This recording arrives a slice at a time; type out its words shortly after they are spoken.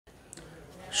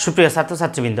সুপ্রিয়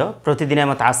ছাত্রছাত্রীবৃন্দ, প্রতিদিনের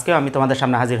মতো আজকেও আমি তোমাদের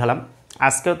সামনে হাজির হলাম।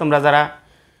 আজকেও তোমরা যারা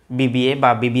বিবিএ বা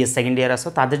বিবিএস সেকেন্ড ইয়ার আছো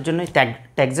তাদের জন্যই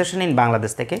ট্যাক্সেশন ইন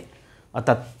বাংলাদেশ থেকে,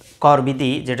 অর্থাৎ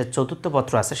করবিধি যেটা চতুর্থ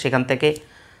পত্র আছে সেখান থেকে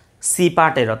সি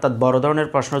পার্টের অর্থাৎ বড় ধরনের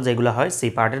প্রশ্ন যেগুলো হয় সি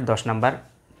পার্টের 10 নাম্বার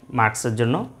মার্কসের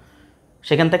জন্য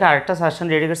সেখান থেকে আরেকটা সাজেশন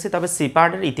রেডি করছি। তবে সি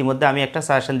পার্টের ইতিমধ্যে আমি একটা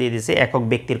সাজেশন দিয়ে দিয়েছি একক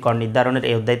ব্যক্তির কর নির্ধারণের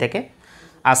এই অধ্যায় থেকে।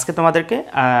 আজকে তোমাদেরকে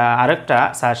আরেকটা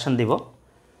সাজেশন দিব,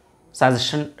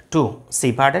 সাজেশন 2, সি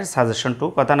পার্টের সাজেশন 2।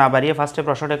 কথা না বাড়িয়ে ফার্স্টে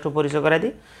প্রশ্নটা একটু পরিচয় করে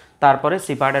দিই, তারপরে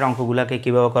সি পার্টের অঙ্কগুলোকে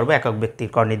কীভাবে করবো একক ব্যক্তির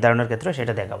কর নির্ধারণের ক্ষেত্রে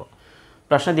সেটা দেখাবো।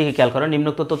 প্রশ্নের দিকে খেয়াল করো,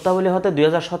 নিম্নোক্ত তথ্যাবলী হতে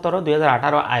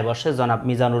 2017-2018 আয় বর্ষে জনাব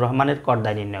মিজানুর রহমানের কর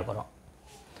দায় নির্ণয় করো।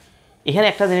 এখানে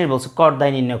একটা জিনিস বলছে কর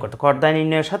দায় নির্ণয় করতে। কর দায়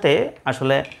নির্ণয়ের সাথে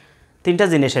আসলে তিনটা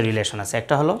জিনিসের রিলেশন আছে।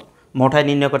 একটা হলো মোট আয়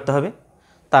নির্ণয় করতে হবে,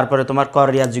 তারপরে তোমার কর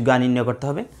রেয়াতযোগ্য আয় নির্ণয় করতে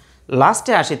হবে,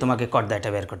 লাস্টে আসি তোমাকে কর দায়টা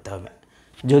বের করতে হবে।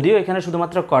 যদিও এখানে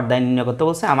শুধুমাত্র কর দায় নির্ণয় করতে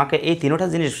বলছে, আমাকে এই তিনটা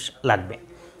জিনিস লাগবে: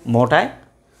 মোট আয়,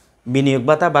 বিনিয়োগ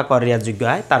ভাতা বা কর রেয়াতযোগ্য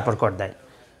আয়, তারপর কর দায়।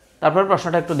 তারপর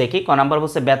প্রশ্নটা একটু দেখি। ক নাম্বার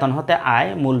বলছে বেতন হতে আয়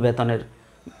মূল বেতনের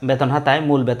বেতন হাতায়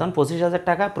মূল বেতন 25,000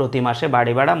 টাকা, প্রতি মাসে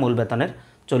বাড়ি ভাড়া মূল বেতনের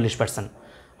 40%,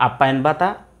 আপ্যায়ন ভাতা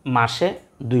মাসে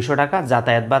 200 টাকা,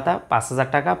 যাতায়াত ভাতা 5,000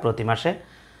 টাকা প্রতি মাসে।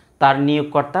 তার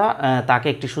নিয়োগকর্তা তাকে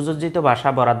একটি সুযোজিত বাসা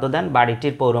বরাদ্দ দেন,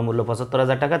 বাড়িটির পৌরমূল্য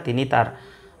 75,000 টাকা, তিনি তার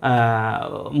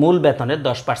মূল বেতনের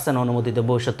 10% অনুমোদিত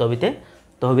ভবিষ্যৎ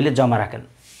তহবিলে জমা রাখেন।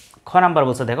 খ নাম্বার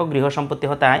বলছে দেখো গৃহ সম্পত্তি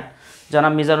হতে আয়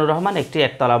জনাব মিজানুর রহমান একটি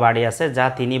একতলা বাড়ি আছে যা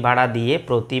তিনি ভাড়া দিয়ে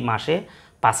প্রতি মাসে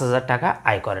 5,000 টাকা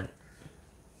আয় করেন।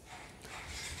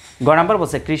 গ নাম্বার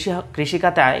বলছে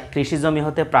কৃষিখাতে আয় কৃষি জমি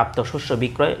হতে প্রাপ্ত শস্য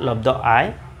বিক্রয় লব্ধ আয়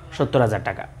 70,000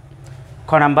 টাকা।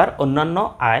 খ নাম্বার অন্যান্য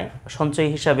আয় সঞ্চয়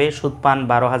হিসাবে সুদ পান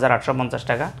 12,850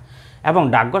 টাকা এবং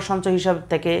ডাকঘর সঞ্চয় হিসাব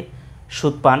থেকে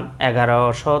সুদ পান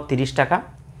 1,130 টাকা,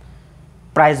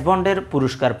 প্রাইজ বন্ডের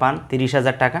পুরস্কার পান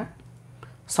 30,000 টাকা।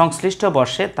 সংশ্লিষ্ট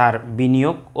বর্ষে তার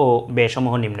বিনিয়োগ ও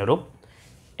ব্যয়সমূহ নিম্নরূপ।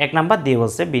 1 নাম্বার দিয়ে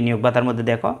বলছে বিনিয়োগ ভাতার মধ্যে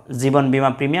দেখো জীবন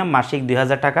বীমা প্রিমিয়াম মাসিক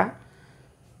 2,000 টাকা,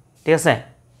 ঠিক আছে।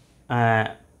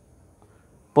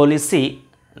 পলিসি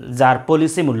যার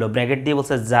পলিসি মূল্য ব্র্যাকেট দিয়ে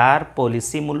বলছে যার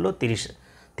পলিসি মূল্য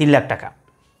 3 লাখ টাকা।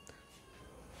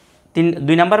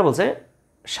 2 নাম্বার বলছে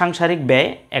সাংসারিক ব্যয়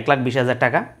 1,20,000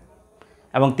 টাকা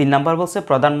এবং 3 নাম্বার বলছে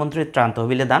প্রধানমন্ত্রীর ত্রাণ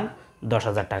তহবিলে দান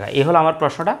 10,000 টাকা। এই হলো আমার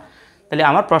প্রশ্নটা। তাহলে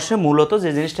আমার প্রশ্নে মূলত যে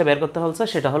জিনিসটা বের করতে হচ্ছে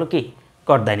সেটা হলো কি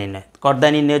কর দায় নির্ণয়। কর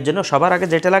দায় নির্ণয়ের জন্য সবার আগে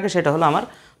যেটা লাগে সেটা হলো আমার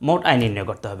মোট আয় নির্ণয়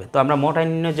করতে হবে। তো আমরা মোট আয়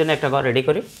নির্ণয়ের জন্য একটা ঘর রেডি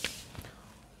করি।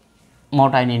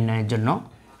 মোট আয় নির্ণয়ের জন্য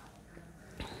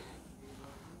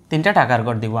 3টা টাকার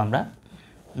ঘর দিব আমরা।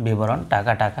 বিবরণ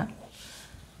টাকা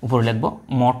উপরে লিখব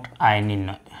মোট আয়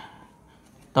নির্ণয়।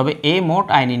 তবে এই মোট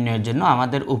আয় নির্ণয়ের জন্য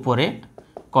আমাদের উপরে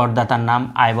করদাতার নাম,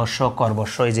 আয়বর্ষ,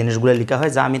 করবর্ষ এই জিনিসগুলো লেখা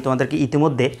হয়, যা আমি তোমাদেরকে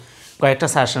ইতিমধ্যে কয়েকটা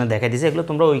সাজেশনে দেখাই দিয়েছি। এগুলো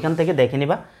তোমরা ওইখান থেকে দেখে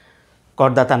নিবা।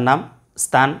 করদাতার নাম,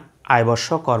 স্থান, আয়বর্ষ,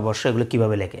 করবর্ষ এগুলো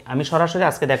কীভাবে লেখে। আমি সরাসরি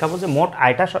আজকে দেখাবো যে মোট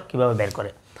আয়টা কীভাবে বের করে।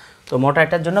 তো মোট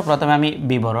আয়টার জন্য প্রথমে আমি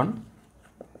বিবরণ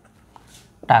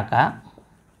টাকা,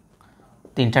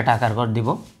 3টা টাকার ঘর দিব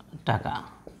টাকা,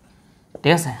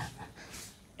 ঠিক আছে।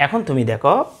 এখন তুমি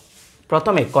দেখো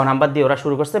প্রথমে ক নাম্বার দিয়ে ওরা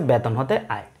শুরু করছে বেতন হতে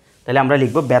আয়, তাহলে আমরা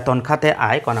লিখব বেতন খাতে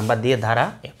আয় ক নাম্বার দিয়ে ধারা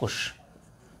 21।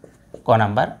 ক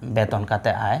নাম্বার বেতন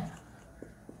খাতে আয়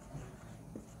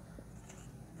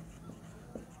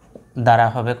ধারা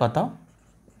হবে কত?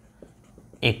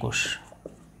 21,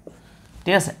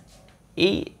 ঠিক আছে।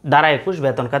 এই ধারা 21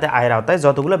 বেতন খাতে আয়ের আওতায়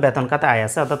যতগুলো বেতন খাতে আয়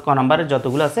আছে অর্থাৎ ক নাম্বারের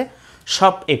যতগুলো আছে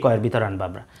সব এই কয়ের ভিতরে আনবো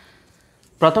আমরা।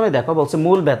 প্রথমে দেখো বলছে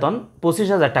মূল বেতন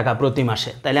 25,000 টাকা প্রতি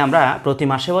মাসে, তাহলে আমরা প্রতি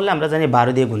মাসে বললে আমরা জানি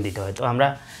 12 দিয়ে গুণ দিতে হয়। তো আমরা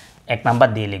 1 নাম্বার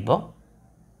দিয়ে লিখব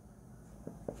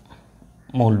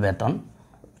মূল বেতন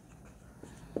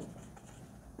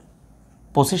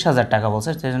 25,000 টাকা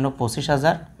বলছে, সেজন্য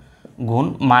 25,000 গুণ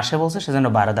মাসে বলছে সেজন্য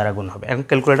 12 দ্বারা গুণ হবে। এখন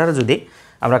ক্যালকুলেটারে যদি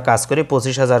আমরা কাজ করি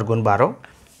 25,000 গুণ 12,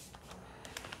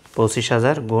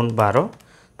 25,000 গুণ 12,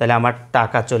 তাহলে আমার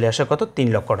টাকা চলে আসে কত? 3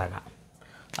 লক্ষ টাকা।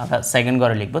 আমরা সেকেন্ড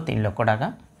ঘরে লিখব 3 লক্ষ টাকা।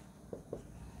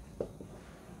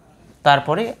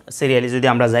 তারপরে সিরিয়ালি যদি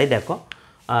আমরা যাই দেখো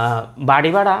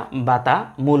বাড়ি ভাড়া ভাতা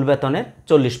মূল বেতনের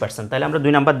 40%, তাহলে আমরা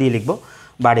 2 নাম্বার দিয়ে লিখব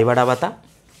বাড়ি ভাড়া ভাতা।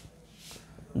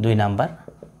 2 নাম্বার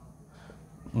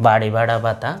বাড়ি ভাড়া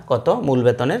ভাতা কত? মূল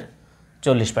বেতনের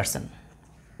 40%।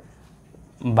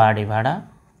 বাড়ি ভাড়া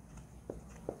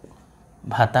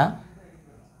ভাতা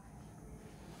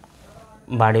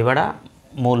বাড়ি ভাড়া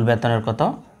মূল বেতনের কত?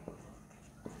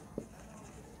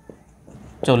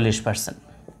 40%।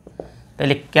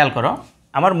 তাহলে খেয়াল করো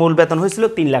আমার মূল বেতন হয়েছিল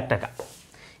 3 লাখ টাকা।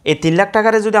 এই 3 লাখ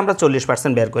টাকারে যদি আমরা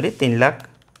 40% বের করি, 3 লাখ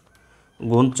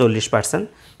গুণ 40%,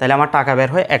 তাহলে আমার টাকা বের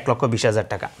হয় 1,20,000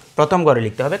 টাকা। প্রথম ঘরে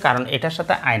লিখতে হবে কারণ এটার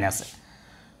সাথে আইন আছে।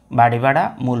 বাড়ি ভাড়া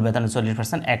মূল বেতনের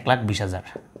 40%, 1,20,000।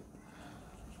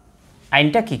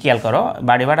 আইনটা কি খেয়াল করো,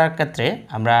 বাড়ি ভাড়ার ক্ষেত্রে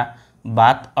আমরা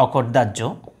বাদ অকরদাহ্য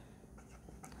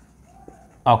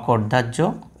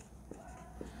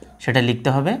সেটা লিখতে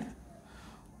হবে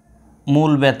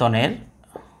মূল বেতনের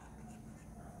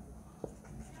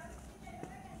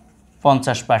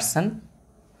 50%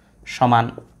 সমান,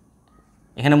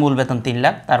 এখানে মূল বেতন 3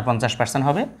 লাখ, তার 50%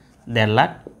 হবে 1.5 লাখ,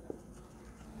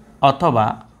 অথবা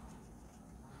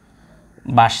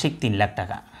বার্ষিক 3 লাখ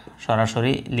টাকা।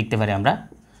 সরাসরি লিখতে পারি আমরা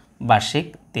বার্ষিক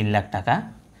 3 লাখ টাকা,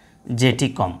 যেটি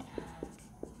কম।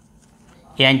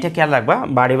 এই আইনটা খেয়াল রাখবা।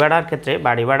 বাড়ি ভাড়ার ক্ষেত্রে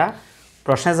বাড়ি ভাড়া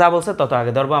প্রশ্নে যা বলছে তত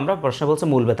আগে ধরবো আমরা। প্রশ্নে বলছে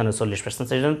মূল বেতনের 40%,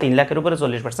 সেই জন্য 3 লাখের উপরে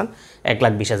 40%,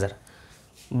 1,20,000।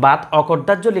 বাদ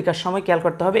অকরদাহ্য লেখার সময় খেয়াল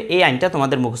করতে হবে, এই আইনটা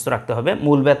তোমাদের মুখস্থ রাখতে হবে।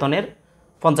 মূল বেতনের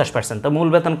 50%, তো মূল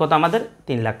বেতন কত আমাদের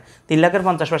 3 লাখ, 3 লাখের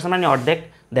 50% মানে অর্ধেক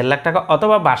 1.5 লাখ টাকা,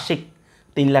 অথবা বার্ষিক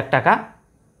 3 লাখ টাকা।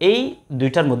 এই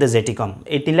দুইটার মধ্যে যেটি কম।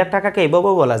 এই 3 লাখ টাকাকে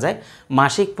এইভাবেও বলা যায়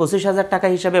মাসিক 25,000 টাকা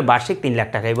হিসাবে বার্ষিক 3 লাখ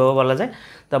টাকা, এইভাবে বলা যায়।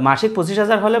 তো মাসিক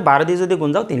 25,000 হলে 12 দিয়ে যদি গুণ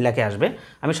যাও 3 লাখে আসবে।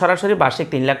 আমি সরাসরি বার্ষিক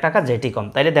 3 লাখ টাকা যেটি কম।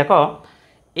 তাইলে দেখো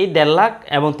এই 1.5 লাখ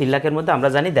এবং 3 লাখের মধ্যে আমরা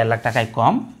জানি 1.5 লাখ টাকায়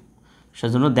কম,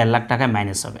 সেজন্য 1.5 লাখ টাকায়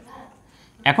মাইনাস হবে।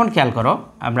 এখন খেয়াল করো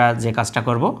আমরা যে কাজটা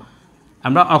করব,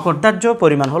 আমরা অকরদাহ্য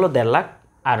পরিমাণ হলো 1.5 লাখ,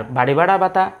 আর বাড়ি ভাড়া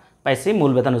ভাতা পাইছি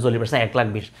মূল বেতনের 40%,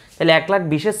 1,20,000। তাহলে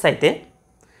 1,20,000 চাইতে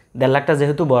 1.5 লাখটা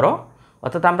যেহেতু বড়,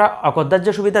 অর্থাৎ আমরা অকরদাহ্য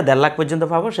সুবিধা 1.5 লাখ পর্যন্ত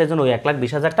পাবো, সেই জন্য ওই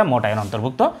 1,20,000টা মোট আয়ের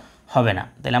অন্তর্ভুক্ত হবে না।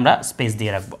 তাহলে আমরা স্পেস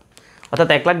দিয়ে রাখবো, অর্থাৎ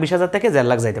 1,20,000 থেকে 1.5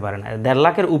 লাখ যাইতে পারে না। 1.5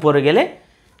 লাখের উপরে গেলে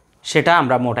সেটা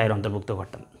আমরা মোট আয়ের অন্তর্ভুক্ত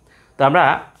করতাম। তো আমরা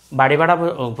বাড়ি ভাড়া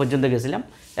পর্যন্ত গেছিলাম।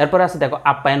 এরপরে আছে দেখো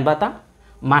আপ্যায়ন ভাতা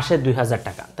মাসে 2,000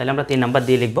 টাকা। তাহলে আমরা 3 নাম্বার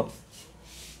দিয়ে লিখব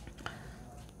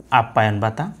আপ্যায়ন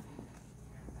ভাতা।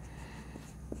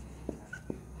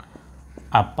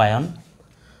 আপ্যায়ন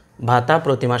ভাতা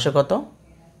প্রতি মাসে কত?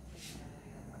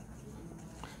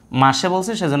 মাসে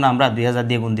বলছে, সেজন্য আমরা 2,000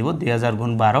 দিয়ে গুণ দিব, 2,000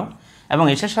 গুণ 12, এবং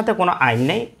এটার সাথে কোনো আইন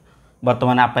নেই।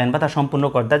 বর্তমানে আপ্যায়ন ভাতা সম্পূর্ণ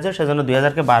করদাহ্য, সেজন্য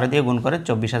 2,000কে 12 দিয়ে গুণ করে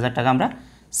 24,000 টাকা আমরা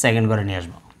সেকেন্ড করে নিয়ে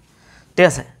আসবো। ঠিক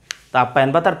আছে, তো আপ্যায়ন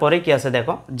ভাতার পরে কি আছে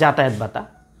দেখো, যাতায়াত ভাতা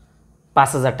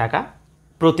 5,000 টাকা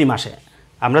প্রতি মাসে।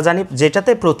 আমরা জানি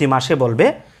যেটাতে প্রতি মাসে বলবে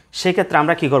সেক্ষেত্রে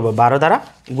আমরা কি করব, 12 দ্বারা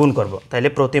গুণ করব। তাহলে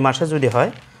প্রতি মাসে যদি হয়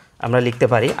আমরা লিখতে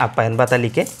পারি আপ্যায়ন ভাতা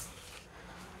লিখে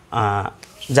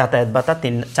যাতায়াত ভাতা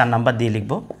 4 নাম্বার দিয়ে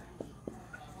লিখব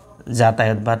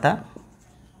যাতায়াত ভাতা।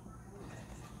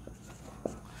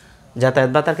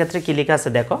 যাতায়াত ভাতার ক্ষেত্রে কী লেখা আছে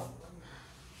দেখো,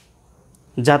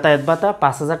 যাতায়াত ভাতা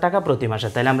 5,000 টাকা প্রতি মাসে।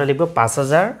 তাহলে আমরা লিখব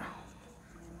 5,000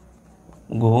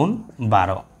 গুণ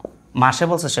 12, মাসে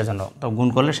বলছে সেজন্য, তো গুণ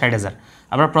করলে 60,000।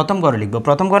 আমরা প্রথম ঘরে লিখব,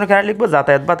 প্রথম ঘরে কেন লিখব,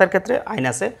 যাতায়াত ভাতার ক্ষেত্রে আইন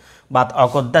আছে বাদ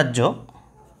অকরদাহ্য।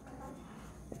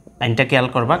 আইনটা খেয়াল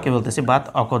করবা, কি বলতেছি, বাদ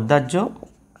অকরদাহ্য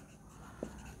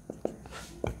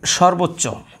সর্বোচ্চ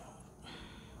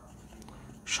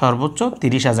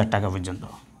 30,000 টাকা পর্যন্ত।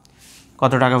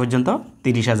 কত টাকা পর্যন্ত?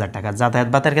 30,000 টাকা। যাতায়াত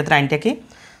ভাতার ক্ষেত্রে আইনটা কি,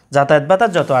 যাতায়াত ভাতা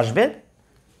যত আসবে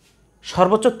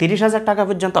সর্বোচ্চ 30,000 টাকা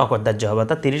পর্যন্ত অকরদাহ্য হবে,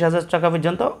 অর্থাৎ 30,000 টাকা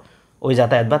পর্যন্ত ওই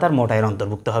যাতায়াত ভাতার মোট আয়ের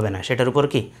অন্তর্ভুক্ত হবে না, সেটার উপর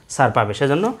কি ছাড় পাবে।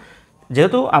 সেজন্য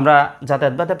যেহেতু আমরা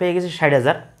যাতায়াত ভাতা পেয়ে গেছি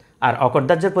 60,000 আর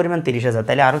অকরদাহ্যের পরিমাণ 30,000,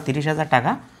 তাহলে আরও 30,000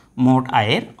 টাকা মোট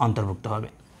আয়ের অন্তর্ভুক্ত হবে।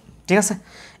 ঠিক আছে,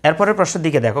 এরপরে প্রশ্নের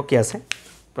দিকে দেখো কি আছে।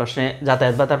 প্রশ্নে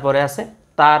যাতায়াত ভাতার পরে আছে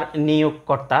তার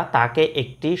নিয়োগকর্তা তাকে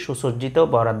একটি সুসজ্জিত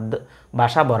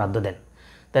বাসা বরাদ্দ দেন।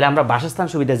 তাহলে আমরা বাসস্থান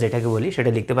সুবিধা যেটাকে বলি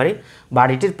সেটা লিখতে পারি,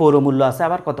 বাড়িটির পৌরমূল্য আছে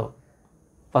আবার কত,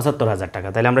 75,000 টাকা।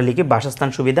 তাহলে আমরা লিখি বাসস্থান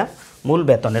সুবিধা মূল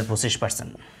বেতনের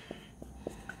 25%।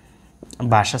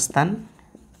 বাসস্থান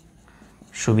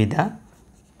সুবিধা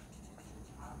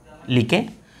লিখে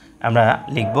আমরা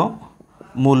লিখব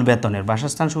মূল বেতনের,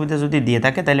 বাসস্থান সুবিধা যদি দিয়ে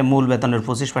থাকে তাহলে মূল বেতনের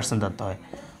 25% ধরতে হয়,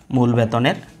 মূল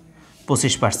বেতনের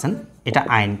 25%। এটা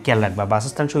আইন খেয়াল রাখবা।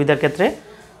 বাসস্থান সুবিধার ক্ষেত্রে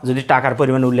যদি টাকার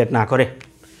পরিমাণ উল্লেখ না করে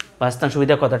বাসস্থান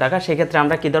সুবিধা কত টাকা, সেক্ষেত্রে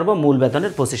আমরা কী ধরবো, মূল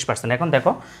বেতনের 25%। এখন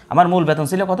দেখো আমার মূল বেতন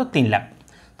ছিল কত, 3 লাখ।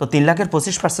 তো 3 লাখের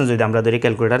 25% যদি আমরা ধরি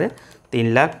ক্যালকুলেটারে, 3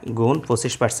 লাখ গুণ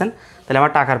 25%, তাহলে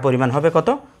আমার টাকার পরিমাণ হবে কত,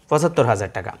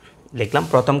 75,000 টাকা। লিখলাম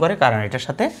প্রথম করে, কারণ এটার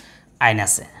সাথে আইন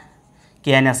আছে। কী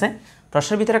আইন আছে?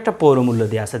 প্রশ্নের ভিতরে একটা পৌরমূল্য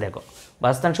দিয়ে আছে দেখো।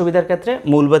 বাসস্থান সুবিধার ক্ষেত্রে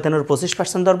মূল বেতনের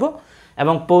 25% ধরবো,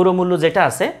 এবং পৌরমূল্য যেটা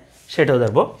আছে সেটাও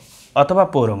ধরবো, অথবা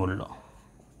পৌরমূল্য,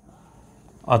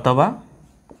 অথবা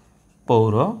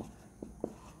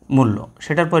পৌরমূল্য।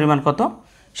 সেটার পরিমাণ কত,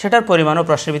 সেটার পরিমাণও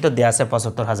প্রশ্নের ভিতর দেওয়া আছে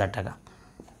 75,000 টাকা।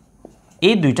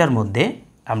 এই দুইটার মধ্যে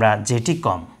আমরা যেটি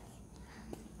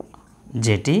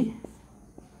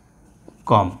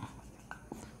কম,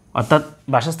 অর্থাৎ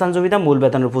বাসস্থান সুবিধা মূল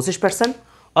বেতনের 25%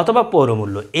 অথবা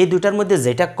পৌরমূল্য, এই দুইটার মধ্যে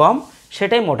যেটা কম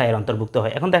সেটাই মোট আয়ের অন্তর্ভুক্ত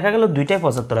হয়। এখন দেখা গেল দুইটাই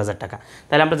 75,000 টাকা,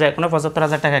 তাহলে আমরা যে কোনো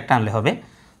 75,000 টাকা একটা আনলে হবে।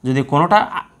 যদি কোনোটা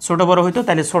ছোটো বড়ো হইতো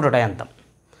তাহলে ছোটোটাই আনতাম।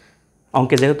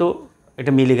 অঙ্কে যেহেতু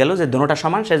এটা মিলে গেল যে দুটোটা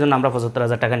সমান, সেই জন্য আমরা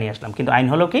 75,000 টাকা নিয়ে আসলাম। কিন্তু আইন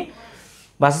হলো কি,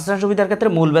 বাসস্থান সুবিধার ক্ষেত্রে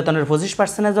মূল বেতনের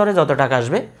 25% দরে যত টাকা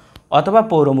আসবে অথবা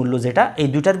পৌরমূল্য যেটা, এই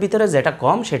দুটার ভিতরে যেটা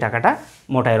কম সেই টাকাটা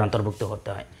মোট আয়ের অন্তর্ভুক্ত করতে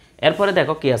হয়। এরপরে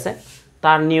দেখো কি আছে,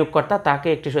 তার নিয়োগকর্তা তাকে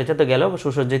একটি তো গেল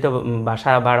সুসজ্জিত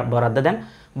বাসা বরাদ্দ দেন,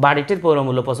 বাড়িটির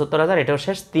পৌরমূল্য 75,000, এটাও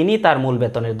শেষ। তিনি তার মূল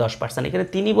বেতনের 10%, এখানে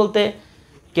তিনি বলতে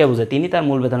কে বুঝে, তিনি তার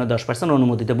মূল বেতনের 10%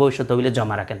 অনুমোদিত ভবিষ্যৎ তহবিলে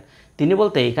জমা রাখেন। তিনি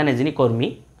বলতে এখানে যিনি কর্মী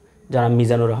জনাব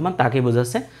মিজানুর রহমান তাকে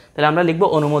বোঝাচ্ছে। তাহলে আমরা লিখব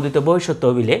অনুমোদিত ভবিষ্যৎ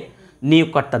তহবিলে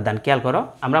নিয়োগকর্তার দান। খেয়াল করো,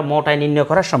 আমরা মোট আয় নির্ণয়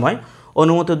করার সময়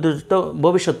অনুমোদিত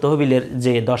ভবিষ্যৎ তহবিলের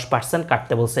যে 10%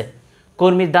 কাটতে বলছে,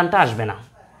 কর্মীর দানটা আসবে না,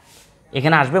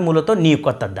 এখানে আসবে মূলত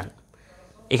নিয়োগকর্তার দান।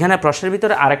 এখানে প্রশ্নের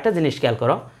ভিতরে আরেকটা জিনিস খেয়াল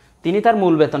করো, তিনি তার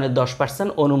মূল বেতনের 10%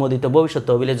 অনুমোদিত ভবিষ্যৎ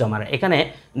তহবিলে জমা রাখেন, এখানে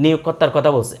নিয়োগকর্তার কথা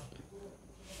বলছে,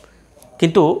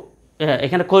 কিন্তু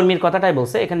এখানে কর্মীর কথাটাই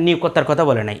বলছে, এখানে নিয়োগকর্তার কথা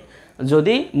বলে নাই।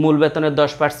 যদি মূল বেতনের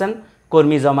 10%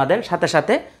 কর্মী জমা দেন, সাথে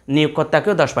সাথে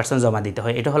নিয়োগকর্তাকেও 10% জমা দিতে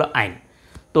হয়, এটা হলো আইন।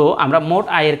 তো আমরা মোট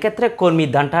আয়ের ক্ষেত্রে কর্মীর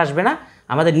দানটা আসবে না,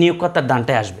 আমাদের নিয়োগকর্তার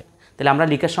দানটাই আসবে। তাহলে আমরা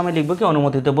লিখার সময় লিখব কি,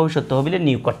 অনুমোদিত ভবিষ্যৎ তহবিলে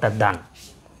নিয়োগকর্তার দান।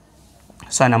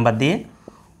 6 নাম্বার দিয়ে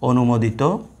অনুমোদিত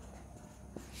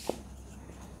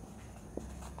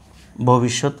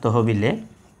ভবিষ্যৎ তহবিলে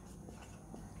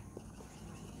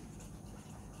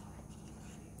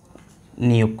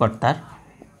নিয়োগকর্তার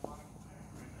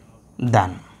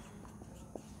দান।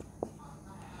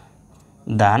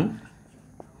 দান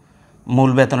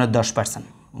মূল বেতনের 10%,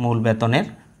 মূল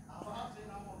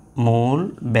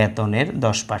বেতনের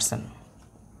 10%।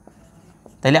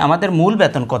 তাইলে আমাদের মূল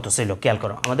বেতন কত ছিল খেয়াল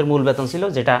করো, আমাদের মূল বেতন ছিল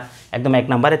যেটা একদম 1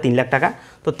 নম্বরে 3 লাখ টাকা।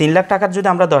 তো 3 লাখ টাকার যদি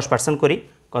আমরা 10% করি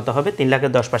কত হবে, 3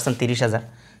 লাখের 10% 30,000,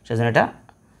 সেজন্য এটা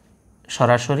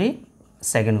সরাসরি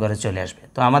সেকেন্ড ঘরে চলে আসবে।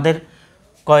 তো আমাদের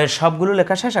কয়ের সবগুলো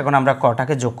লেখা শেষ, এখন আমরা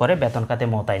কটাকে যোগ করে বেতন খাতে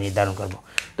মোট আয় নির্ধারণ করব।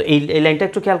 তো এই লাইনটা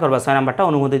একটু খেয়াল করবা, 6 নাম্বারটা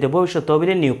অনুমোদিত ভবিষ্যৎ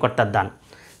তহবিলে নিয়োগকর্তার দান,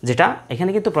 যেটা এখানে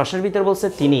কিন্তু প্রশ্নের ভিতরে বলছে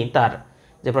তিনি তার,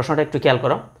 যে প্রশ্নটা একটু খেয়াল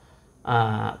করো,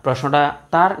 প্রশ্নটা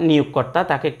তার নিয়োগকর্তা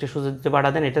তাকে একটি সুযোগ দিতে বাড়া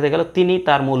দেন, এটাতে গেল তিনি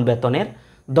তার মূল বেতনের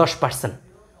 10%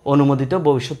 অনুমোদিত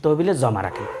ভবিষ্যৎ তহবিলে জমা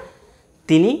রাখেন।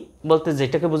 তিনি বলতে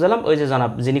যেটাকে বুঝালাম, ওই যে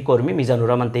জনাব যিনি কর্মী মিজানুর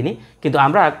রহমান তিনি, কিন্তু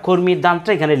আমরা কর্মীর দানটা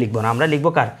এখানে লিখব না, আমরা লিখব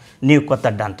কার,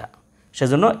 নিয়োগকর্তার দানটা।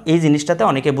 সেজন্য এই জিনিসটাতে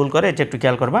অনেকে ভুল করে, এটা একটু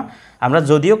খেয়াল করবা। আমরা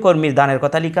যদিও কর্মীর দানের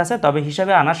কথা লিখা আছে, তবে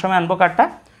হিসাবে আনার সময় আনবো কারটা,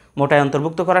 মোটায়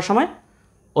অন্তর্ভুক্ত করার সময়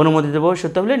অনুমোদিত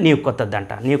ভবিষ্যৎ তহবিলে নিয়োগকর্তার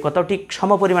দানটা। নিয়োগকর্তাও ঠিক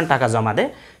সমপরিমাণ টাকা জমা দেয়,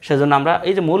 সেজন্য আমরা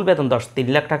এই যে মূল বেতন 3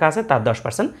 লাখ টাকা আছে, তার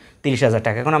 10% 30,000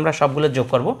 টাকা। এখন আমরা সবগুলো যোগ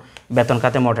করব, বেতন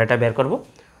খাতে মোট আয়টা বের করব।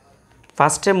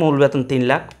 ফার্স্টে মূল বেতন 3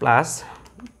 লাখ প্লাস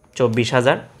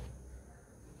 24,000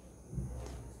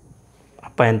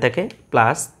 আপ্যায়ন থেকে,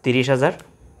 প্লাস 30,000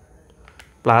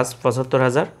 প্লাস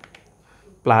 75,000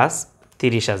 প্লাস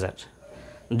 30,000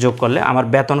 যোগ করলে আমার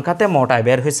বেতন খাতে মোট আয়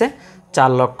বের হয়েছে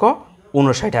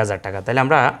 4,59,000 টাকা। তাহলে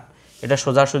আমরা এটা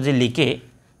সোজাসুজি লিখে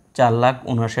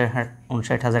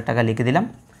 4,59,000 টাকা লিখে দিলাম।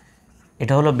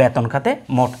 এটা হলো বেতন খাতে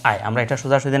মোট আয়। আমরা এটা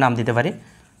সোজাসুজি নাম দিতে পারি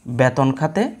বেতন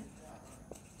খাতে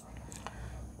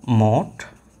মোট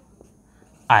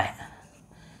আয়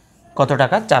কত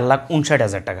টাকা,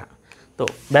 4,59,000 টাকা। তো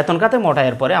বেতন খাতে মোট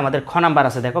আয়ের পরে আমাদের খ নাম্বার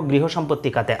আছে, দেখো গৃহ সম্পত্তি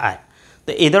খাতে আয়।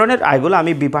 তো এই ধরনের আয়গুলো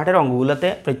আমি বিপাঠের অঙ্গগুলোতে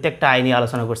প্রত্যেকটা আয় নিয়ে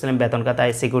আলোচনা করছিলাম, বেতন খাতে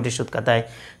আয়, সিকিউরিটি সুদ খাতে আয়,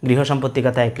 গৃহ সম্পত্তি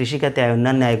খাতে আয়, কৃষি খাতে আয়,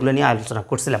 অন্যান্য আয়গুলো নিয়ে আলোচনা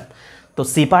করছিলাম। তো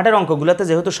সি পার্টের অঙ্কগুলোতে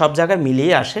যেহেতু সব জায়গায়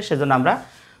মিলিয়ে আসে, সেজন্য আমরা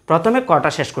প্রথমে কটা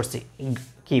শেষ করছি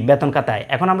কি, বেতন খাতে আয়।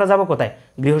 এখন আমরা যাব কোথায়,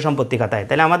 গৃহ সম্পত্তি খাতে আয়।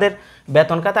 তাহলে আমাদের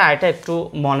বেতন খাতে আয়টা একটু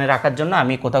মনে রাখার জন্য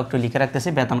আমি কোথাও একটু লিখে রাখতেছি,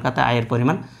 বেতন খাতে আয়ের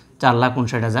পরিমাণ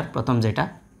 4,59,000 প্রথম যেটা,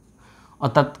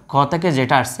 অর্থাৎ ক থেকে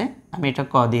যেটা আসছে আমি এটা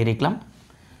ক দিয়ে লিখলাম।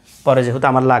 পরে যেহেতু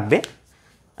আমার লাগবে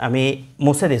আমি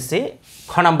মুছে দিচ্ছি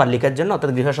খ নাম্বার লেখার জন্য,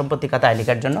 অর্থাৎ গৃহ সম্পত্তি খাতে আয়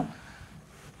লেখার জন্য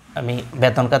আমি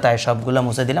বেতন খাতে আয় সবগুলো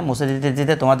মুছে দিলাম। মুছে দিতে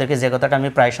দিতে তোমাদেরকে যে কথাটা আমি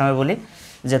প্রায় সময় বলি,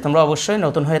 যে তোমরা অবশ্যই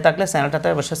নতুন হয়ে থাকলে চ্যানেলটাতে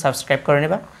অবশ্যই সাবস্ক্রাইব করে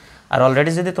নেবা, আর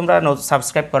অলরেডি যদি তোমরা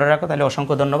সাবস্ক্রাইব করে রাখো তাহলে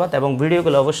অসংখ্য ধন্যবাদ। এবং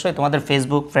ভিডিওগুলো অবশ্যই তোমাদের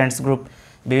ফেসবুক ফ্রেন্ডস গ্রুপ,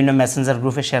 বিভিন্ন মেসেঞ্জার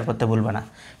গ্রুপে শেয়ার করতে ভুলবে না,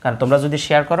 কারণ তোমরা যদি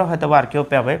শেয়ার করো হয়তো আর কেউ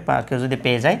পাবে, বা কেউ যদি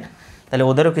পেয়ে যায় তাহলে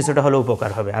ওদেরও কিছুটা হলেও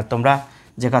উপকার হবে। আর তোমরা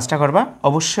যে কাজটা করবা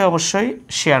অবশ্যই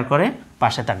শেয়ার করে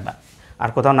পাশে থাকবা, আর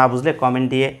কোথাও না বুঝলে কমেন্ট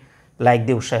দিয়ে লাইক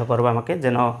দিয়ে উৎসাহ করবা আমাকে,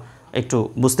 যেন একটু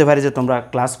বুঝতে পারি যে তোমরা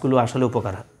ক্লাসগুলো আসলে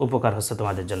উপকার হচ্ছে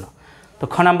তোমাদের জন্য। তো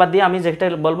খ নাম্বার দিয়ে আমি যেটা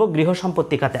বলবো গৃহ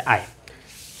সম্পত্তি খাতে আয়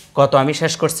কত আমি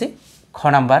শেষ করছি। খ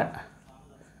নাম্বার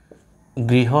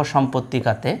গৃহ সম্পত্তি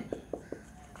খাতে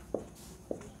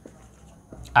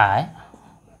আয়,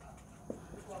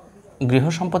 গৃহ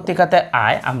সম্পত্তি খাতে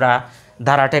আয় আমরা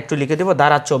ধারাটা একটু লিখে দেব,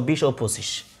 ধারা 24 ও 25।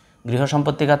 গৃহ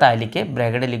সম্পত্তি খাতে আয় লিখে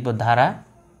ব্র্যাকেটে লিখব ধারা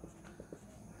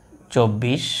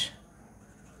 24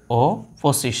 ও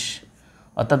 25,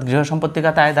 অর্থাৎ গৃহ সম্পত্তি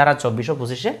খাতে আয় ধারা 24 ও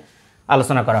 25-এ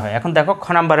আলোচনা করা হয়। এখন দেখো খ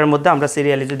নাম্বারের মধ্যে আমরা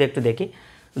সিরিয়ালি যদি একটু দেখি,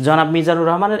 জনাব মিজানুর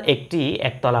রহমানের একটি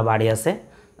একতলা বাড়ি আছে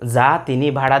যা তিনি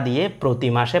ভাড়া দিয়ে প্রতি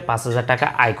মাসে 5,000 টাকা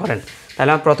আয় করেন। তাহলে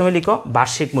আমরা প্রথমে লিখো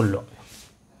বার্ষিক মূল্য,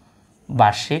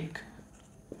 বার্ষিক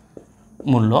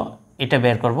মূল্য এটা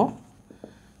বের করব।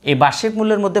 এই বার্ষিক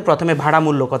মূল্যের মধ্যে প্রথমে ভাড়া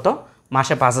মূল্য কত,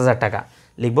 মাসে 5,000 টাকা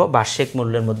লিখব। বার্ষিক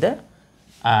মূল্যের মধ্যে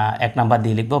 1 নাম্বার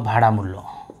দিয়ে লিখব ভাড়া মূল্য।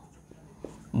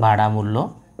 ভাড়া মূল্য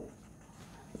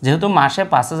যেহেতু মাসে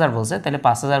 5,000 বলছে, তাহলে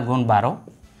 5,000 গুণ 12,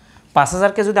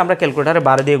 5,000কে যদি আমরা ক্যালকুলেটারে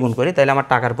 12 দিয়ে গুণ করি তাহলে আমার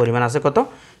টাকার পরিমাণ আছে কত,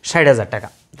 60,000 টাকা।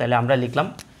 তাহলে আমরা লিখলাম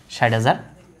 60,000।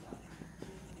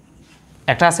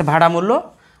 একটা আছে ভাড়া মূল্য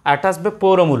আর একটা আসবে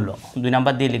পৌর মূল্য, 2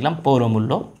 নাম্বার দিয়ে লিখলাম পৌর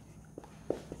মূল্য।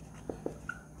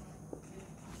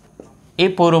 এই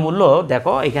পৌর মূল্য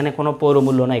দেখো এখানে কোনো পৌর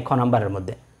মূল্য নাই খ নাম্বারের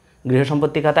মধ্যে। গৃহ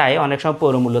সম্পত্তি খাতে আয় অনেক সময়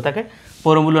পৌর মূল্য থাকে,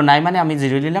 পৌর মূল্য নাই মানে আমি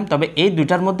 0 নিলাম। তবে এই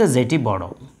দুইটার মধ্যে যেটি বড়,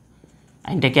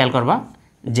 আইনটা খেয়াল করবা,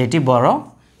 যেটি বড়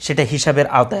সেটা হিসাবের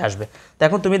আওতায় আসবে। তো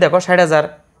এখন তুমি দেখো 60,000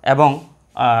 এবং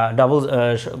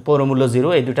পৌর মূল্য 0,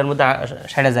 এই দুটার মধ্যে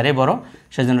 60,000-ই বড়,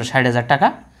 সেজন্য 60,000 টাকা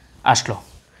আসলো।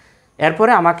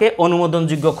 এরপরে আমাকে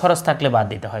অনুমোদনযোগ্য খরচ থাকলে বাদ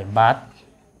দিতে হয়, বাদ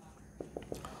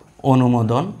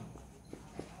অনুমোদন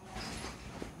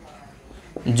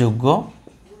যোগ্য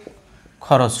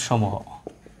খরচ সমূহ।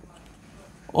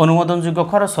 অনুমোদনযোগ্য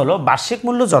খরচ হলো বার্ষিক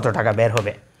মূল্য যত টাকা বের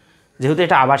হবে। যেহেতু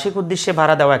এটা আবাসিক উদ্দেশ্যে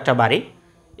ভাড়া দেওয়া একটা বাড়ি,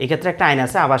 এক্ষেত্রে একটা আইন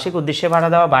আছে, আবাসিক উদ্দেশ্যে ভাড়া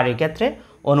দেওয়া বাড়ির ক্ষেত্রে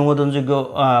অনুমোদনযোগ্য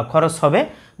খরচ হবে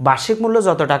বার্ষিক মূল্য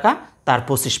যত টাকা তার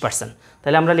 25%।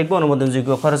 তাহলে আমরা লিখব অনুমোদনযোগ্য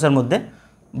খরচের মধ্যে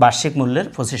বার্ষিক মূল্যের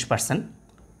 25%।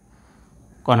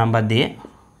 ক নাম্বার দিয়ে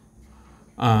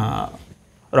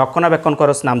রক্ষণাবেক্ষণ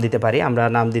খরচ নাম দিতে পারি, আমরা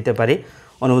নাম দিতে পারি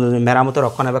অনুমোদন মেরামত ও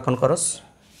রক্ষণাবেক্ষণ খরচ,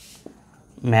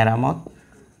 মেরামত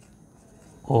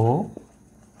ও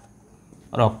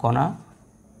রক্ষণাবেক্ষণ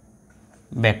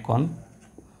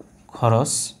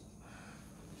খরচ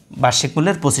বার্ষিক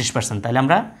মূল্যের 25%। তাহলে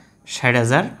আমরা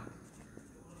 60,000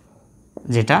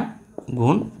 যেটা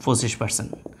গুণ 25%,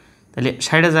 তাহলে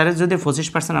 60,000-এর যদি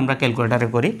 25% আমরা ক্যালকুলেটারে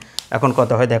করি এখন কত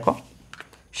হয় দেখো,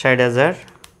 60,000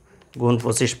 গুণ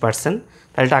 25%,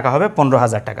 তাহলে টাকা হবে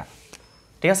 15,000 টাকা।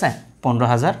 ঠিক আছে,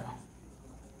 15,000।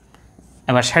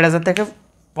 এবার 60,000 থেকে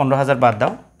 15,000 বাদ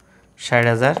দাও,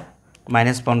 60,000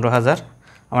 মাইনাস 15,000,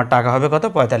 আমার টাকা হবে কত,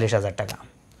 45,000 টাকা।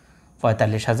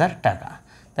 45,000 টাকা।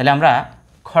 তাহলে আমরা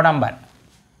খ নাম্বার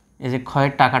এই যে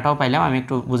ক্ষয়ের টাকাটাও পাইলাম, আমি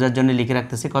একটু বোঝার জন্য লিখে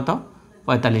রাখতেছি কত,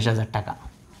 45,000 টাকা।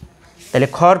 তাহলে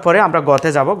খর পরে আমরা গতে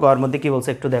যাব, গর মধ্যে কি বলছে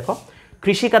একটু দেখো,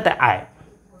 কৃষিখাতে আয়,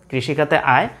 কৃষিখাতে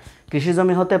আয় কৃষি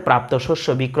জমি হতে প্রাপ্ত শস্য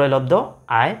বিক্রয়লব্ধ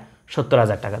আয়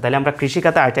 70,000 টাকা। তাহলে আমরা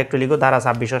কৃষিখাতে আয়টা একটু লিখো, ধারা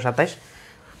 26 ও 27,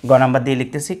 গ নাম্বার দিয়ে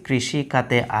লিখতেছি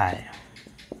কৃষিখাতে আয়,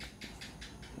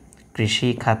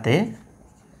 কৃষিখাতে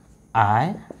আয়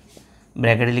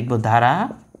ব্র্যাকেটে লিখব ধারা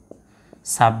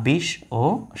 26 ও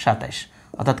 27,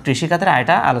 অর্থাৎ কৃষিখাতের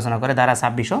আয়টা আলোচনা করে ধারা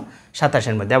 26 ও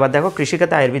 27-এর মধ্যে। আবার দেখো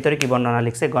কৃষিখাতে আয়ের ভিতরে কি বর্ণনা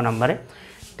লিখছে, গ নম্বরে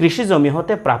কৃষি জমি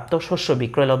হতে প্রাপ্ত শস্য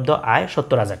বিক্রয়লব্ধ আয়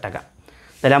 70,000 টাকা।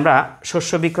 তাহলে আমরা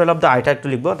শস্য বিক্রয়লব্ধ আয়টা একটু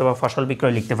লিখবো, অথবা ফসল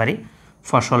বিক্রয় লিখতে পারি,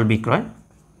 ফসল বিক্রয়।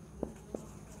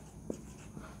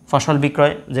 ফসল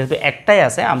বিক্রয় যেহেতু একটাই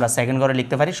আছে আমরা সেকেন্ড ঘরে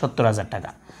লিখতে পারি 70,000 টাকা।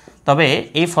 তবে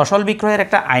এই ফসল বিক্রয়ের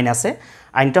একটা আইন আছে,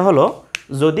 আইনটা হলো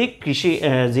যদি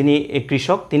যিনি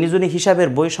কৃষক তিনি যদি হিসাবের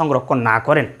বই সংরক্ষণ না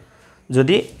করেন,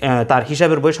 যদি তার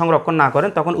হিসাবের বই সংরক্ষণ না করেন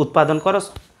তখন উৎপাদন খরচ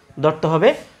ধরতে হবে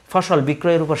ফসল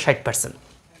বিক্রয়ের উপর 60%।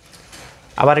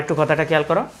 আবার একটু কথাটা খেয়াল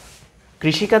করো,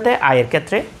 কৃষিখাতে আয়ের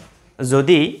ক্ষেত্রে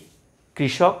যদি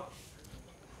কৃষক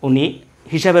উনি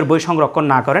হিসাবের বই সংরক্ষণ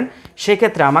না করেন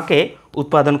সেক্ষেত্রে আমাকে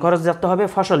উৎপাদন খরচ ধরতে হবে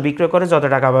ফসল বিক্রয় করে যত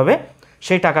টাকা পাবে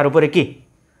সেই টাকার উপরে কি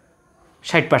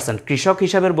 60%। কৃষক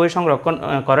হিসাবের বই সংরক্ষণ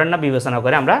করেন না বিবেচনা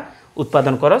করে আমরা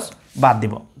উৎপাদন খরচ বাদ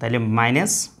দিব, তাহলে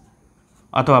মাইনাস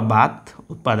অথবা বাদ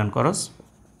উৎপাদন খরচ,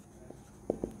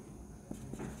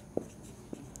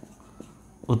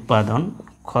 উৎপাদন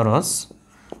খরচ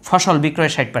ফসল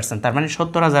বিক্রয় 60%, তার মানে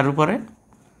 70,000-এর উপরে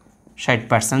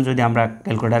 60% যদি আমরা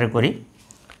ক্যালকুলেটারে করি,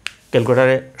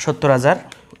 ক্যালকুলেটারে 70,000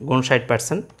 গুণ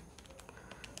 60%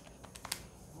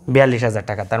 42,000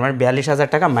 টাকা, তার মানে 42,000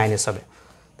 টাকা মাইনাস হবে।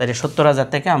 তাহলে 70,000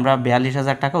 থেকে আমরা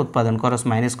 42,000 টাকা উৎপাদন খরচ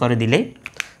মাইনাস করে দিলেই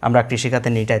আমরা কৃষিখাতে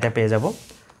নিটাইটা পেয়ে যাব।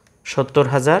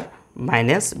 70,000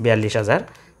 মাইনাস 42,000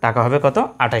 টাকা হবে কত,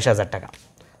 28,000 টাকা।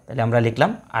 তাহলে আমরা লিখলাম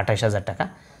 28,000 টাকা।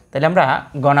 তাহলে আমরা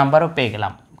গ নাম্বারও পেয়ে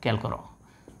গেলাম, খেয়াল করো,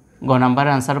 গ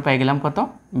নাম্বারের আনসারও পেয়ে গেলাম কত,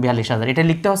 42,000। এটা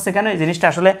লিখতে হচ্ছে কেন, এই জিনিসটা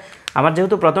আসলে আমার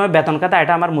যেহেতু প্রথমে বেতন খাতা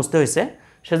এটা আমার মুছতে হয়েছে,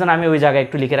 সেজন্য আমি ওই জায়গায়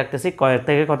একটু লিখে রাখতেছি ক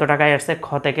থেকে কত টাকায় আসছে, খ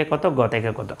থেকে কত, গ থেকে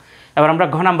কত। এবার আমরা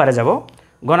ঘ নাম্বারে যাব।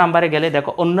 ঘ নাম্বারে গেলে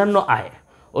দেখো অন্যান্য আয়,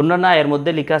 অন্যান্য আয়ের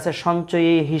মধ্যে লেখা আছে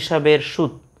সঞ্চয়ী হিসাবের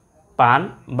সুদ পান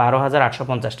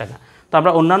 12,850 টাকা। তো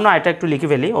আমরা অন্যান্য আয়টা একটু লিখে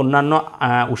ফেলি। অন্যান্য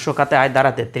উৎস খাতে আয়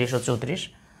দ্বারা 33 ও 34।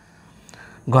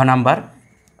 ঘ নাম্বার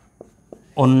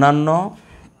অন্যান্য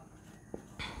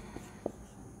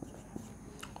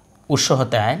উৎস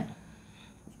হতে আয়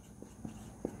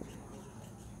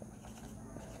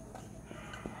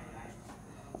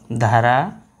ধারা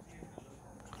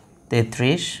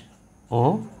 33 ও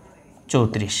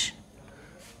 34।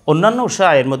 অন্যান্য উৎস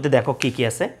আয়ের মধ্যে দেখো কি কি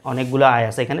আছে, অনেকগুলো আয়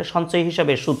আছে এখানে। সঞ্চয়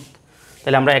হিসাবে সুদ,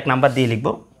 তাহলে আমরা 1 নাম্বার দিয়ে লিখব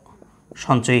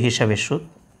সঞ্চয়ী হিসাবের সুদ।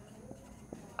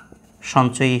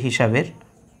 সঞ্চয়ী হিসাবের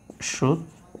সুদ,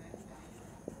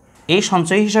 এই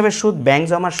সঞ্চয়ী হিসাবের সুদ, ব্যাংক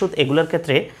জমার সুদ, এগুলোর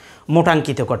ক্ষেত্রে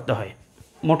মোটাঙ্কিত করতে হয়।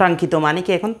 মোটাঙ্কিত মানে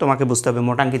কি এখন তোমাকে বুঝতে হবে।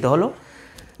 মোটাঙ্কিত হলো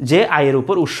যে আয়ের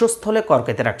উপর উৎসস্থলে কর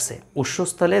কেটে রাখছে,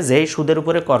 উৎসস্থলে যেই সুদের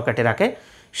উপরে কর কেটে রাখে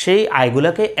সেই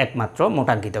আয়গুলোকে একমাত্র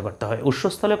মোটাঙ্কিত করতে হয়।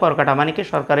 উৎসস্থলে কর কাটা মানে কি,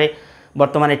 সরকারে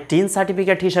বর্তমানে টিন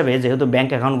সার্টিফিকেট হিসাবে যেহেতু ব্যাংক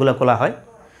অ্যাকাউন্টগুলো খোলা হয়,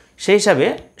 সেই হিসাবে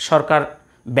সরকার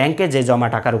ব্যাংকে যে জমা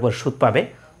টাকার উপর সুদ পাবে,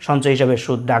 সঞ্চয় হিসাবে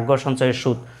সুদ, ডাকঘর সঞ্চয়ের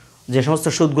সুদ, যে সমস্ত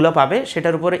সুদগুলো পাবে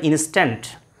সেটার উপরে ইনস্ট্যান্ট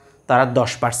তারা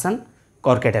 10%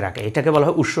 কর কেটে রাখে। এটাকে বলা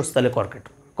হয় উৎসস্থলে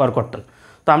কর কর্তন।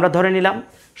 তো আমরা ধরে নিলাম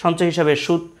সঞ্চয় হিসাবে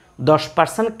সুদ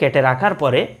 10% কেটে রাখার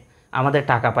পরে আমাদের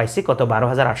টাকা পাইছি কত,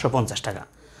 12,850 টাকা।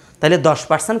 তাহলে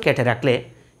 10% কেটে রাখলে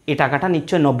এই টাকাটা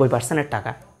নিশ্চয়ই 90%-এর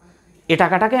টাকা। এই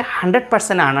টাকাটাকে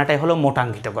 100%-এ আনাটাই হলো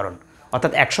মোটাঙ্কিতকরণ,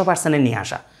 অর্থাৎ 100%-এ নিয়ে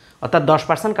আসা। অর্থাৎ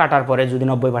 10% কাটার পরে যদি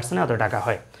 90%-এ অত টাকা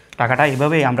হয়, টাকাটা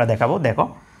এইভাবেই আমরা দেখাবো। দেখো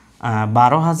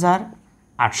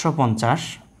 12,850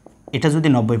 এটা যদি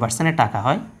 90%-এর টাকা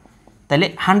হয় তাহলে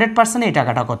 100%-এ এই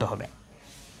টাকাটা কত হবে।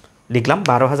 লিখলাম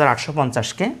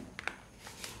 12,850-কে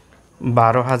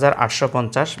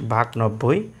 12,850 ভাগ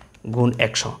 90 গুণ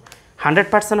 100।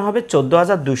 100% হবে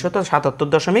 14,277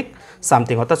 দশমিক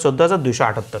সামথিং, অর্থাৎ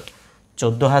 14,278।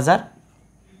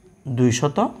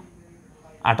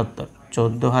 14,278,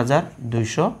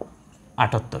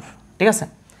 14,278, ঠিক আছে।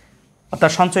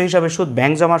 অর্থাৎ সঞ্চয় হিসাবে সুদ,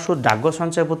 ব্যাংক জমা সুদ, ডাকঘর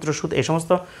সঞ্চয়পত্র সুদ, এই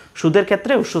সমস্ত সুদের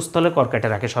ক্ষেত্রে উৎসস্থলে কর কেটে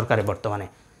রাখে সরকারে বর্তমানে,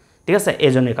 ঠিক আছে।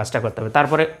 এই জন্য এই কাজটা করতে হবে।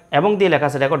 তারপরে এবং দিয়ে লেখা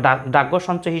আছে দেখো ডাকঘর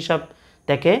সঞ্চয় হিসাব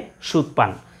থেকে সুদ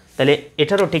পান, তাহলে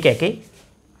এটারও ঠিক একই।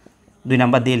 2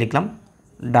 নাম্বার দিয়ে লিখলাম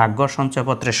ডাকঘর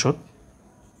সঞ্চয়পত্রের সুদ।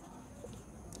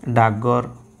 ডাকঘর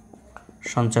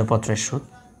সঞ্চয়পত্রের সুদ,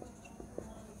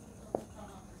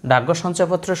 ডাকঘর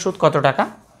সঞ্চয়পত্রের সুদ কত টাকা,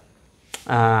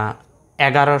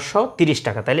 1130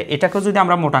 টাকা। তাহলে এটাকেও যদি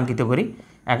আমরা মোটাঙ্কিত করি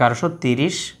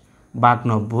 1130 ভাগ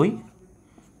 90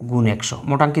 গুণ 100।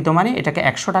 মোটাঙ্কিত মানে এটাকে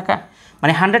 100 টাকা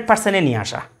মানে 100%-এ নিয়ে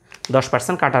আসা।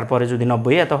 10% কাটার পরে যদি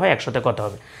 90 এত হয়, 100-তে কত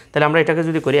হবে। তাহলে আমরা এটাকে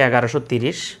যদি করি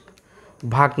 1130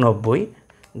 ভাগ 90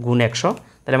 গুণ 100,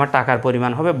 তাহলে আমার টাকার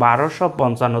পরিমাণ হবে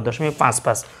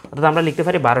 1255.55, অর্থাৎ আমরা লিখতে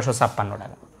পারি 1256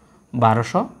 টাকা।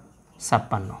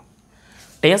 1256,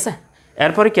 ঠিক আছে।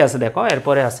 এরপরে কি আছে দেখো,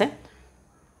 এরপরে আছে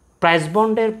প্রাইজ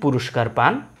বন্ডের পুরস্কার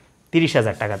পান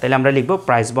 30,000 টাকা। তাহলে আমরা লিখব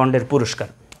প্রাইজ বন্ডের পুরস্কার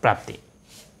প্রাপ্তি।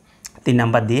 3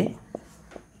 নাম্বার দিয়ে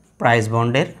প্রাইজ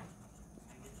বন্ডের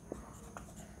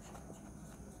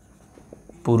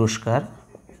পুরস্কার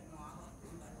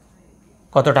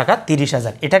কত টাকা,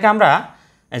 30,000। এটাকে আমরা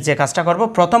যে কাজটা করব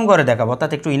প্রথম ঘরে দেখাবো,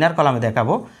 অর্থাৎ একটু ইনার কলামে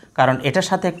দেখাবো, কারণ এটার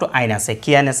সাথে একটু আইন আছে।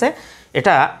 কি আইন আছে?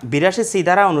 এটা 82C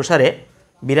ধারা অনুসারে,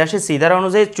 82C ধারা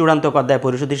অনুযায়ী চূড়ান্ত কর দায়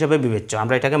পরিশোধ হিসেবে বিবেচ্য।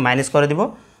 আমরা এটাকে মাইনাস করে দিব,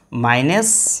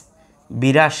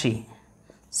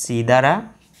 -82C ধারা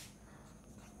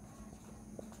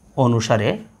অনুসারে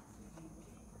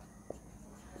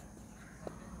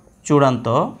চূড়ান্ত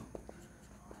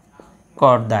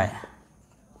কর দায়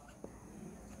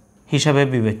হিসাবে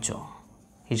বিবেচ্য,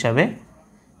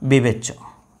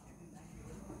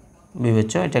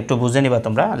 এটা একটু বুঝে নিবা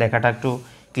তোমরা, লেখাটা একটু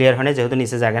ক্লিয়ার হয় না যেহেতু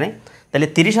নিচে জায়গা নেই। তাহলে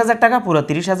 30,000 টাকা, পুরো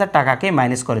 30,000 টাকাকে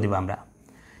মাইনাস করে দিব আমরা।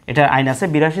 এটা আইন আছে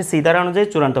 82C ধারা অনুযায়ী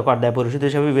চূড়ান্ত কর দায় পরিশোধ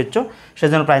হিসাবে বিবেচ্য,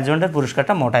 সেজন্য প্রাইজ বন্ডের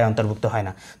পুরস্কারটা মোটায় অন্তর্ভুক্ত হয়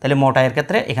না। তাহলে মোটায়ের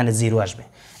ক্ষেত্রে এখানে 0 আসবে।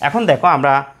 এখন দেখো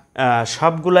আমরা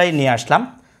সবগুলাই নিয়ে আসলাম,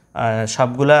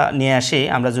 সবগুলা নিয়ে আসি।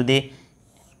 আমরা যদি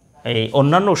এই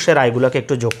অন্যান্য উৎসের আয়গুলোকে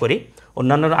একটু যোগ করি,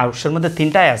 অন্যান্য উৎসের মধ্যে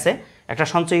 3টা আয় আছে। একটা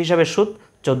সঞ্চয় হিসাবে সুদ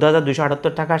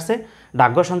 14,278 টাকা আসছে,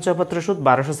 ডাকঘর সঞ্চয়পত্র সুদ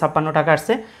 1256 টাকা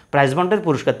আসছে। প্রাইজ বন্ডের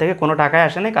পুরস্কার থেকে কোনো টাকায়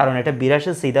আসে না, কারণ এটা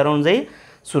 82C ধারা অনুযায়ী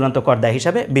চূড়ান্ত কর দায়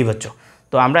হিসাবে বিবেচ্য।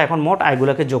 তো আমরা এখন মোট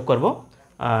আয়গুলোকে যোগ করব।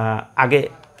 আগে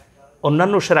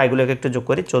অন্যান্য উৎসের আয়গুলোকে একটু যোগ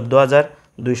করি,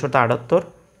 14,278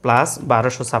 প্লাস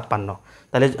 1256।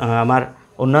 তাহলে আমার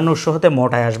অন্যান্য উৎস হতে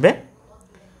মোট আয় আসবে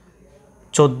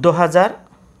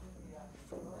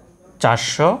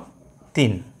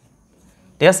 14,403,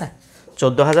 ঠিক আছে।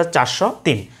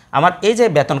 14,403। আমার এই যে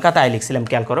বেতন খাতা আয় লিখছিলাম,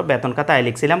 খেয়াল করো, বেতন খাতা আয়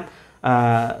লিখছিলাম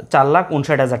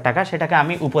 4,59,000 টাকা, সেটাকে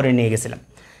আমি উপরে নিয়ে গেছিলাম।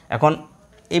 এখন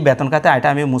এই বেতন খাতে আয়টা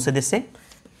আমি মুছে দিচ্ছি।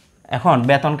 এখন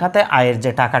বেতন খাতে আয়ের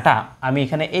যে টাকাটা আমি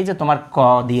এখানে এই যে তোমার ক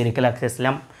দিয়ে রেখে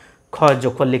রাখতেছিলাম, খ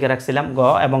যোগফল লিখে রাখছিলাম, গ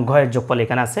এবং ঘয়ের যোগফল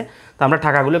এখানে আছে। তো আমরা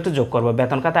টাকাগুলো একটু যোগ করবো।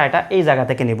 বেতন খাতা আয়টা এই জায়গা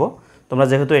থেকে নিব। তোমরা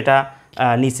যেহেতু এটা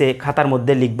নিচে খাতার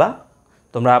মধ্যে লিখবা,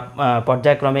 তোমরা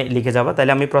পর্যায়ক্রমে লিখে যাবা।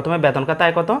 তাহলে আমি প্রথমে বেতন খাতা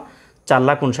আয় কত,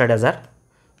 4,59,000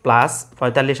 প্লাস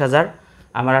 45,000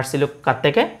 আমার আসছিল কার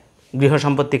থেকে, গৃহ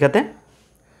সম্পত্তি খাতে,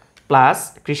 প্লাস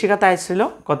কৃষি খাতে আয় ছিল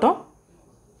কত,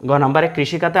 গ নম্বরে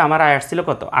কৃষি খাতে আমার আয় আসছিল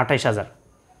কত, 28,000।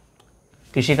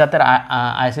 কৃষি খাতের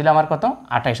আয় ছিল আমার কত,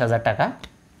 28,000 টাকা,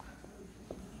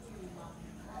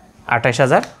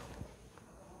 28,000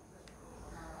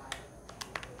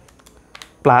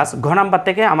 প্লাস ঘ নাম্বার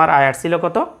থেকে আমার আয় আসছিল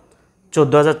কত,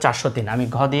 14,403। আমি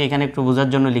ঘ দিয়ে এখানে একটু বোঝার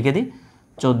জন্য লিখে দিই,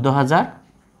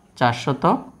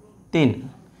 14,403,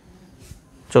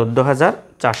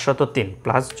 14,403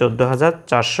 প্লাস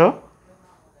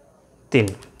 14,403।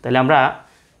 তাহলে আমরা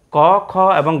ক, খ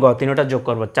এবং গ তিনটা যোগ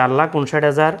করব।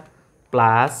 4,59,000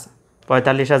 plus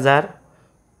 45,000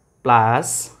 plus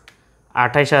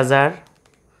 28,000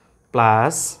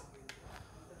 plus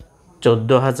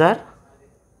 14,000,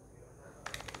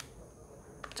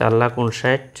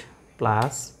 4,59,000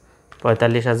 plus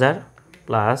 45,000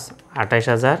 plus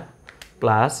 28,000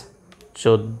 plus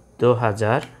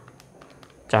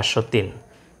 14,403।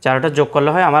 চারটা যোগ করলে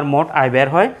হয় আমার মোট আয় বের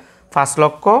হয়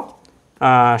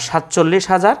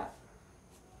 5,47,000।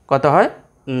 কত হয়,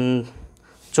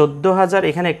 14,000,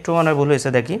 এখানে একটু মনে ভুল হয়েছে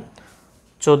দেখি,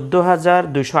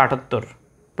 14,278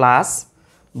 প্লাস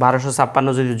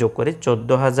 1,256 যদি যোগ করি,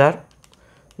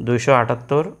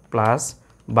 14,278 প্লাস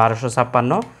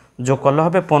 1,256 যোগ করলে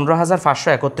হবে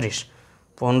 15,531।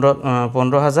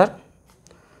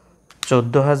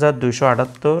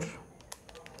 14,278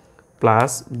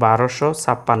 প্লাস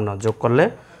 1,256 যোগ করলে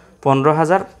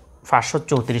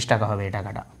 15,534 টাকা হবে। এই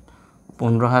টাকাটা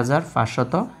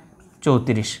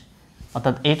 15,534,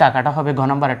 অর্থাৎ এই টাকাটা হবে ঘ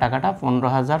নম্বরের টাকাটা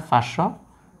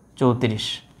 15,534।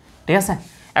 ঠিক আছে,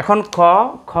 এখন খ,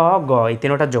 খ, গ এই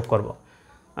তিনটা যোগ করব।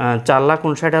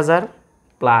 4,59,000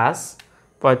 প্লাস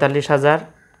 45,000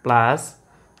 প্লাস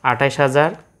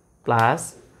 28,000 প্লাস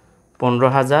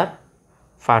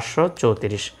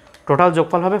 15,534, টোটাল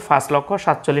যোগফল হবে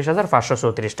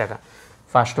 5,47,534 টাকা।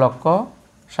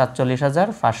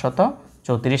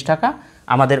 5,47,534 টাকা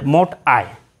আমাদের মোট আয়,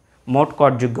 মোট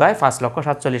করযোগ্য আয়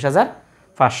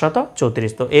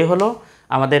 5,47,534। তো এই হলো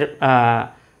আমাদের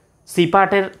সি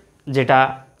পার্টের যেটা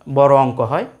বড় অঙ্ক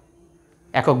হয়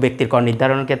একক ব্যক্তির কর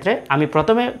নির্ধারণের ক্ষেত্রে। আমি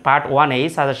প্রথমে পার্ট 1-এ, এই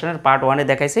সাজেশনের পার্ট 1-এ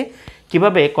দেখাইছি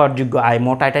কীভাবে করযোগ্য আয়,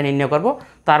 মোট আয়টা নির্ণয় করব।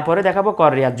 তারপরে দেখাবো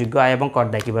কর রেয়াতযোগ্য আয় এবং কর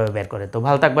দায় কীভাবে বের করে। তো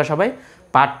ভালো থাকবে সবাই।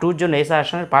 পার্ট 2-র জন্য, এই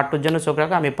সাজেশনের পার্ট 2-র জন্য চোখ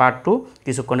রাখো। আমি পার্ট 2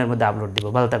 কিছুক্ষণের মধ্যে আপলোড দিব।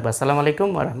 ভালো থাকবে। আসসালামু আলাইকুম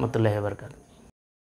ওয়া রাহমাতুল্লাহি ওয়া বারাকাতুহু।